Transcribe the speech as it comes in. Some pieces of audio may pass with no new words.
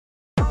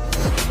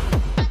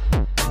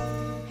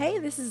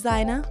this is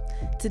Xina.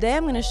 Today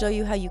I'm going to show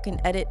you how you can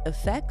edit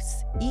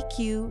effects,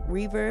 EQ,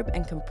 reverb,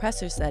 and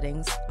compressor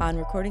settings on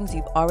recordings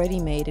you've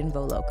already made in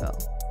Voloco.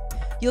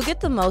 You'll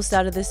get the most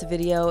out of this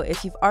video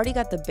if you've already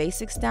got the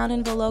basics down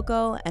in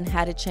Voloco and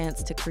had a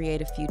chance to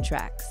create a few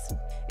tracks.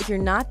 If you're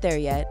not there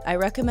yet, I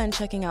recommend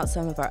checking out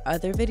some of our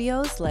other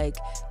videos like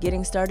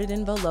Getting Started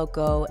in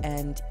Voloco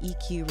and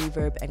EQ,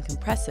 Reverb, and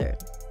Compressor,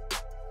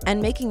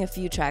 and making a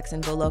few tracks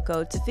in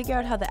Voloco to figure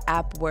out how the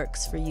app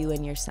works for you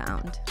and your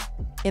sound.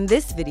 In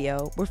this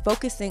video, we're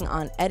focusing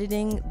on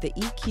editing the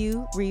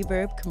EQ,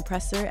 reverb,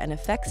 compressor, and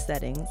effects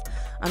settings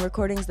on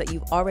recordings that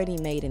you've already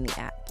made in the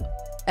app.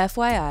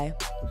 FYI,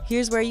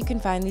 here's where you can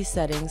find these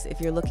settings if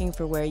you're looking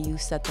for where you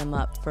set them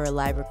up for a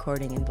live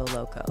recording in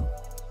Voloco.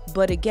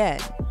 But again,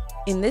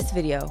 in this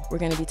video, we're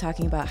going to be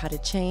talking about how to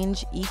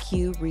change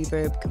EQ,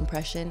 reverb,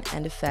 compression,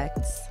 and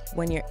effects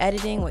when you're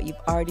editing what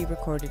you've already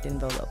recorded in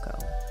Voloco.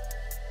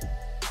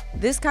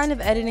 This kind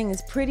of editing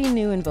is pretty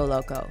new in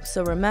Voloco,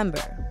 so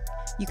remember,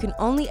 you can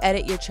only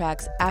edit your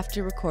tracks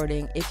after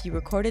recording if you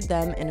recorded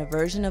them in a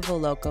version of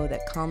Voloco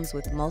that comes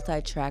with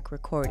multi-track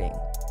recording.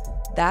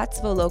 That's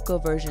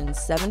Voloco version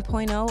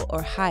 7.0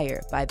 or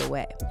higher, by the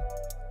way.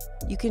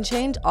 You can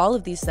change all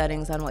of these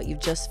settings on what you've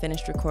just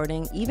finished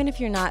recording, even if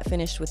you're not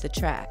finished with the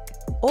track.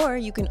 Or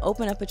you can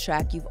open up a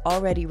track you've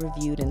already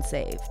reviewed and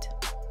saved.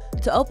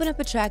 To open up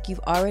a track you've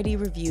already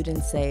reviewed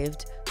and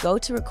saved, go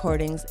to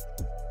Recordings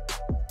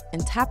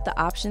and tap the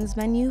Options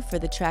menu for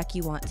the track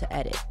you want to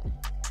edit.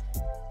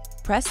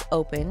 Press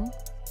Open,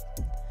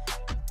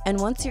 and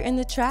once you're in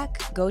the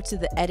track, go to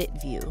the Edit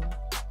view.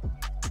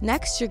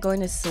 Next, you're going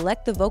to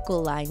select the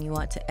vocal line you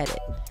want to edit,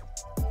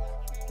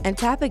 and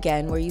tap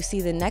again where you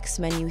see the next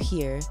menu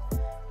here,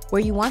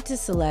 where you want to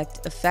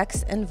select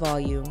Effects and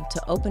Volume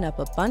to open up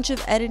a bunch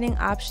of editing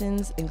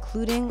options,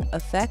 including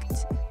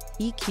Effect,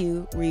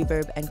 EQ,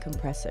 Reverb, and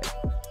Compressor.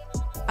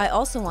 I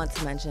also want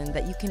to mention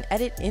that you can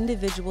edit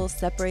individual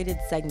separated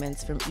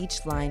segments from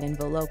each line in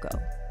Voloco.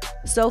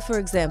 So for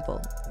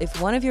example,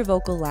 if one of your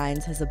vocal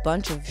lines has a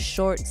bunch of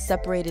short,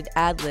 separated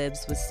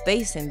ad-libs with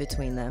space in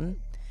between them,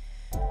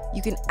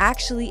 you can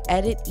actually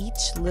edit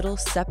each little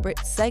separate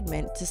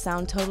segment to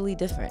sound totally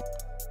different.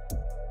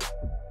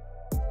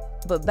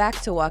 But back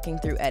to walking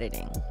through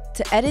editing.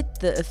 To edit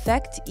the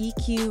effect,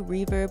 EQ,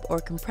 reverb, or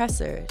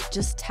compressor,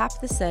 just tap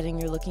the setting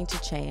you're looking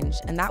to change,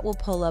 and that will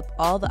pull up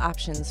all the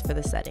options for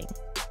the setting.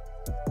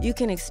 You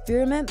can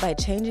experiment by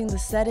changing the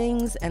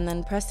settings and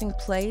then pressing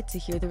play to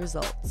hear the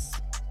results.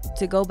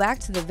 To go back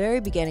to the very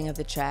beginning of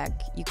the track,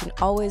 you can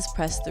always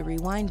press the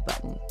rewind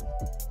button.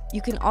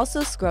 You can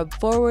also scrub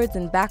forwards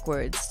and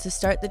backwards to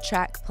start the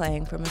track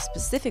playing from a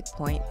specific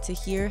point to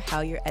hear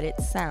how your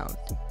edits sound.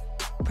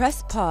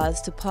 Press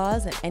pause to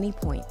pause at any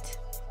point.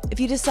 If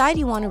you decide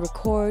you want to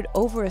record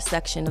over a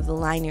section of the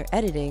line you're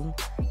editing,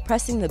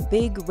 pressing the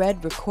big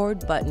red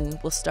record button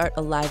will start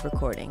a live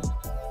recording.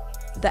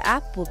 The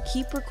app will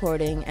keep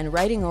recording and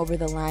writing over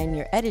the line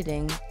you're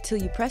editing till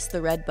you press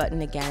the red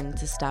button again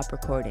to stop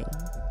recording.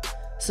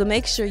 So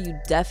make sure you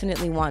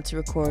definitely want to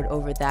record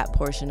over that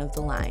portion of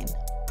the line.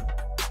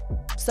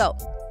 So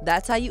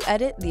that's how you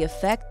edit the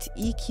effect,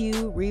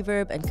 EQ,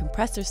 reverb, and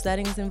compressor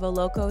settings in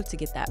Voloco to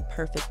get that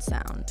perfect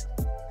sound.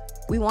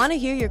 We want to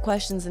hear your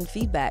questions and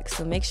feedback,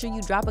 so make sure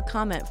you drop a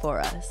comment for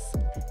us.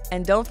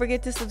 And don't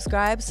forget to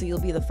subscribe so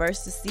you'll be the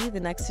first to see the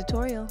next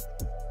tutorial.